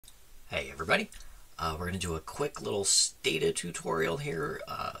Hey everybody, we're going to do a quick little Stata tutorial here.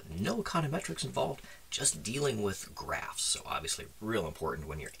 No econometrics involved, just dealing with graphs. So obviously real important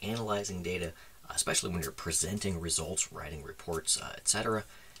when you're analyzing data, especially when you're presenting results, writing reports, etc.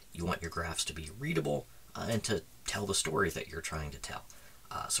 You want your graphs to be readable and to tell the story that you're trying to tell.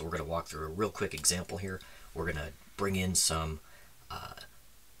 So we're going to walk through a real quick example here. We're going to bring in some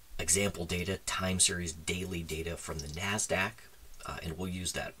example data, time series daily data from the NASDAQ. And we'll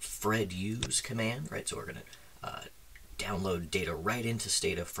use that Fred use command, right? So we're going to download data right into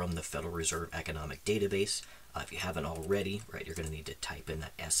Stata from the Federal Reserve Economic Database. If you haven't already, right, you're going to need to type in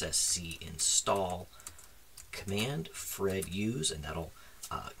that SSC install command, Fred use, and that'll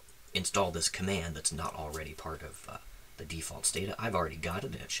install this command that's not already part of the default Stata. I've already got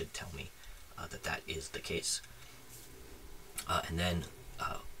it, and it should tell me that that is the case. And then,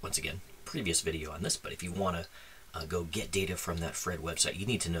 once again, previous video on this, but if you want to go get data from that Fred website, you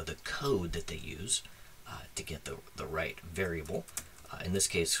need to know the code that they use to get the right variable. In this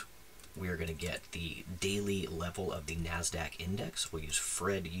case, we are going to get the daily level of the NASDAQ index. We'll use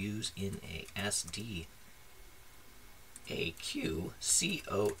Fred use NASDAQ COM,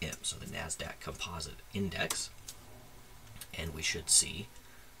 so the NASDAQ composite index. And we should see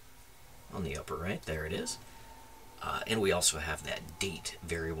on the upper right, there it is. And we also have that date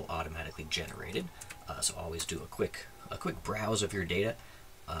variable automatically generated. So always do a quick browse of your data.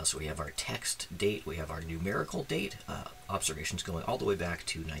 So we have our text date, we have our numerical date, observations going all the way back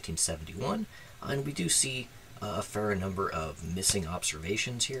to 1971, and we do see a fair number of missing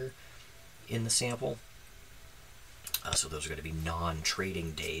observations here in the sample. So those are going to be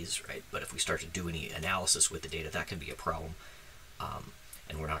non-trading days, right? But if we start to do any analysis with the data, that can be a problem.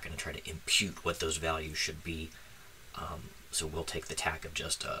 And we're not going to try to impute what those values should be. So we'll take the tack of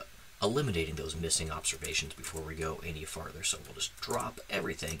just eliminating those missing observations before we go any farther. So we'll just drop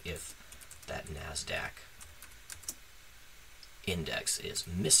everything if that NASDAQ index is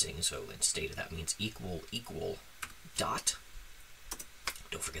missing. So in Stata, that means equal dot.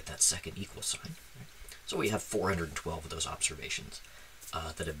 Don't forget that second equal sign. Right? So we have 412 of those observations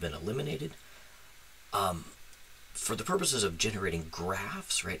that have been eliminated. For the purposes of generating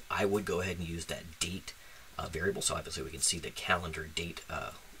graphs, right, I would go ahead and use that date variable. So obviously we can see the calendar date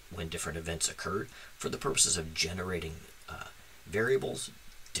when different events occurred. For the purposes of generating variables,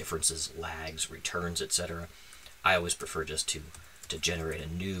 differences, lags, returns, etc., I always prefer just to generate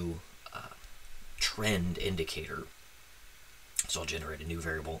a new trend indicator. So I'll generate a new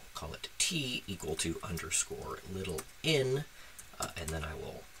variable, call it t equal to underscore little n, and then I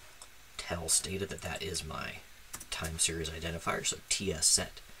will tell Stata that that is my time series identifier, so ts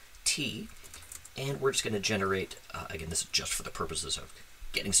set t. And we're just going to generate, again, this is just for the purposes of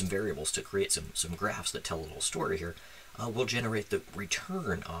getting some variables to create some graphs that tell a little story here. We'll generate the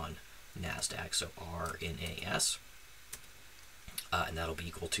return on NASDAQ, so RNAS, and that'll be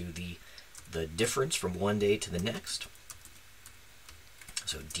equal to the difference from one day to the next.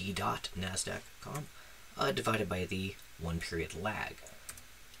 So d dot NASDAQ.com divided by the 1 period lag,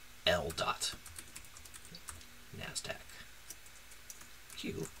 L dot NASDAQ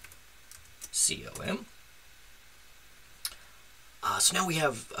Q COM. So now we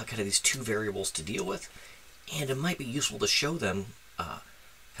have kind of these two variables to deal with, and it might be useful to show them kind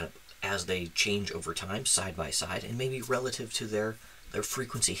of as they change over time, side by side, and maybe relative to their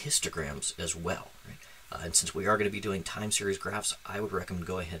frequency histograms as well. Right? And since we are going to be doing time series graphs, I would recommend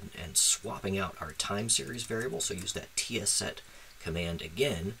going ahead and swapping out our time series variable. So use that tsset command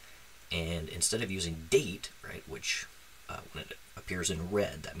again, and instead of using date, right, which when it appears in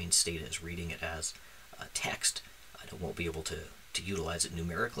red, that means Stata is reading it as text. It won't be able to utilize it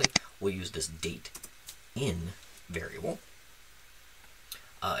numerically. We'll use this date in variable.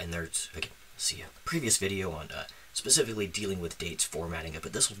 And there's, again, see a previous video on specifically dealing with dates, formatting it,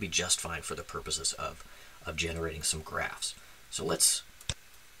 but this will be just fine for the purposes of generating some graphs. So let's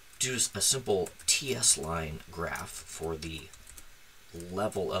do a simple TS line graph for the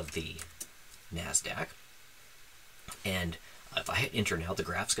level of the NASDAQ. And if I hit enter now, the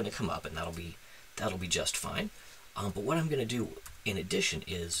graph's going to come up, and that'll be just fine. But what I'm going to do in addition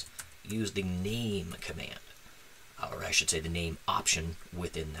is use the name command, or I should say the name option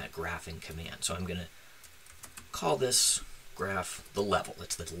within that graphing command. So I'm going to call this graph the level.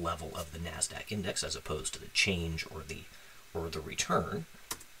 It's the level of the NASDAQ index as opposed to the change or the return.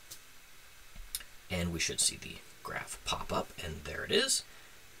 And we should see the graph pop up, and there it is.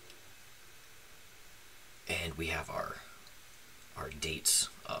 And we have our dates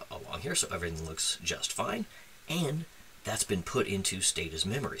along here, so everything looks just fine. And that's been put into Stata's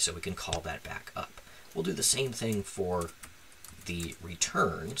memory, so we can call that back up. We'll do the same thing for the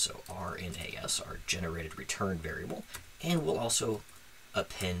return, so RNAS, our generated return variable, and we'll also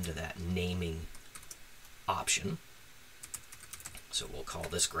append that naming option. So we'll call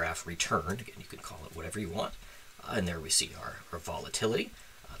this graph return. Again, you can call it whatever you want. And there we see our volatility.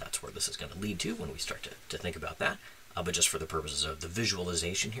 That's where this is going to lead to when we start to think about that. But just for the purposes of the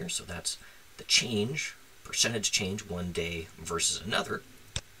visualization here, so that's the change, percentage change one day versus another.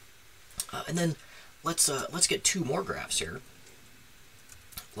 And then let's get two more graphs here.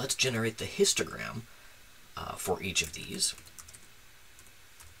 Let's generate the histogram for each of these.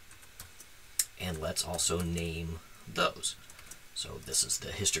 And let's also name those. So this is the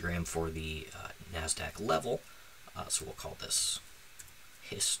histogram for the NASDAQ level. So we'll call this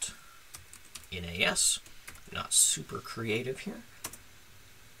hist NAS. Not super creative here.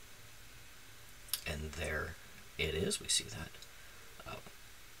 And there it is. We see that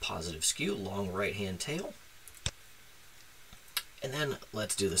positive skew, long right-hand tail. And then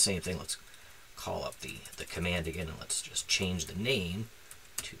let's do the same thing. Let's call up the command again, and let's just change the name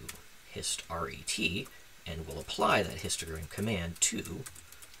to hist RET, and we'll apply that histogram command to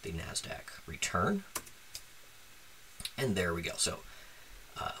the NASDAQ return. And there we go. So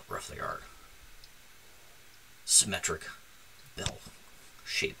roughly our symmetric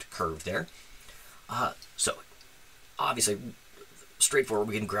bell-shaped curve there. So obviously straightforward,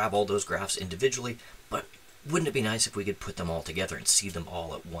 we can grab all those graphs individually, but wouldn't it be nice if we could put them all together and see them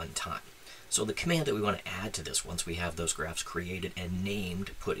all at one time? So the command that we want to add to this once we have those graphs created and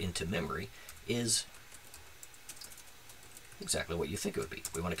named, put into memory, is exactly what you think it would be.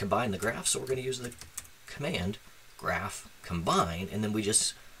 We want to combine the graphs, so we're going to use the command graph combine, and then we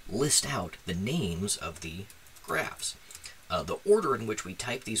just list out the names of the graphs. The order in which we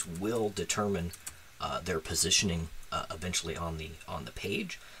type these will determine their positioning eventually on the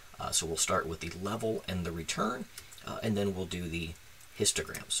page. So we'll start with the level and the return, and then we'll do the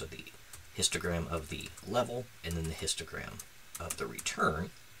histogram. So the histogram of the level and then the histogram of the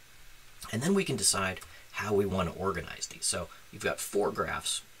return. And then we can decide how we want to organize these. So you've got 4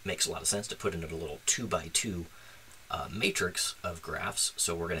 graphs. Makes a lot of sense to put into a little 2x2 matrix of graphs.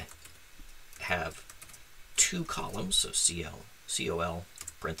 So we're going to have 2 columns, so COL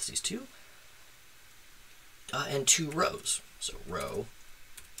parentheses 2, and 2 rows, so row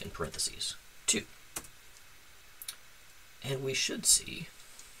in parentheses 2. And we should see,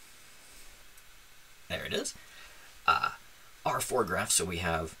 there it is, our 4 graphs. So we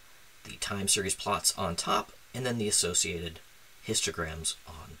have the time series plots on top, and then the associated histograms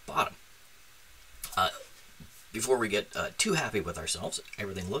on bottom. Before we get too happy with ourselves,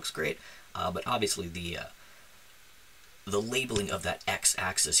 everything looks great, but obviously the labeling of that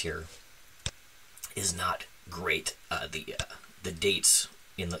x-axis here is not great. The dates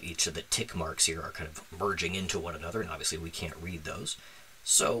in each of the tick marks here are kind of merging into one another, and obviously we can't read those.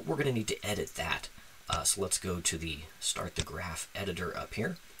 So we're going to need to edit that. So let's go to the Start the Graph editor up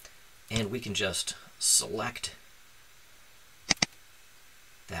here, and we can just select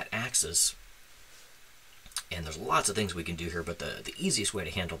that axis. And there's lots of things we can do here, but the easiest way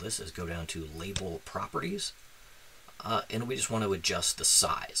to handle this is go down to Label Properties, and we just want to adjust the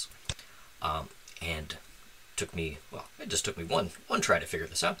size. And it just took me one try to figure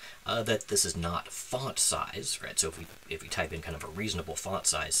this out, that this is not font size, right? So if we type in kind of a reasonable font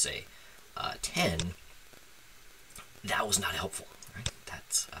size, say 10, that was not helpful, right?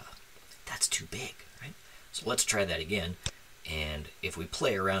 That's too big, right? So let's try that again. And if we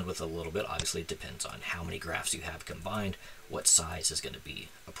play around with it a little bit, obviously it depends on how many graphs you have combined, what size is going to be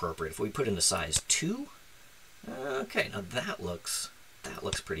appropriate. If we put in the size 2, okay, now that looks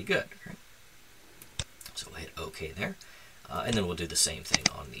pretty good, right? So we'll hit OK there, and then we'll do the same thing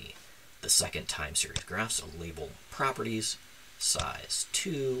on the second time series graph. So label properties, size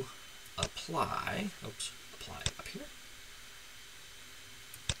 2, apply up here.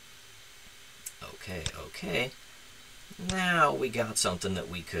 Okay. Now we got something that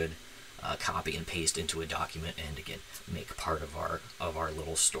we could copy and paste into a document, and again make part of our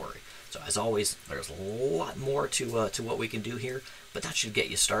little story. So as always, there's a lot more to what we can do here, but that should get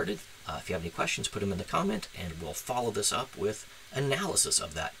you started. If you have any questions, put them in the comment, and we'll follow this up with analysis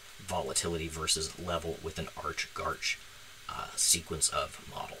of that volatility versus level with an arch-garch sequence of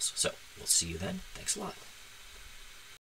models. So we'll see you then. Thanks a lot.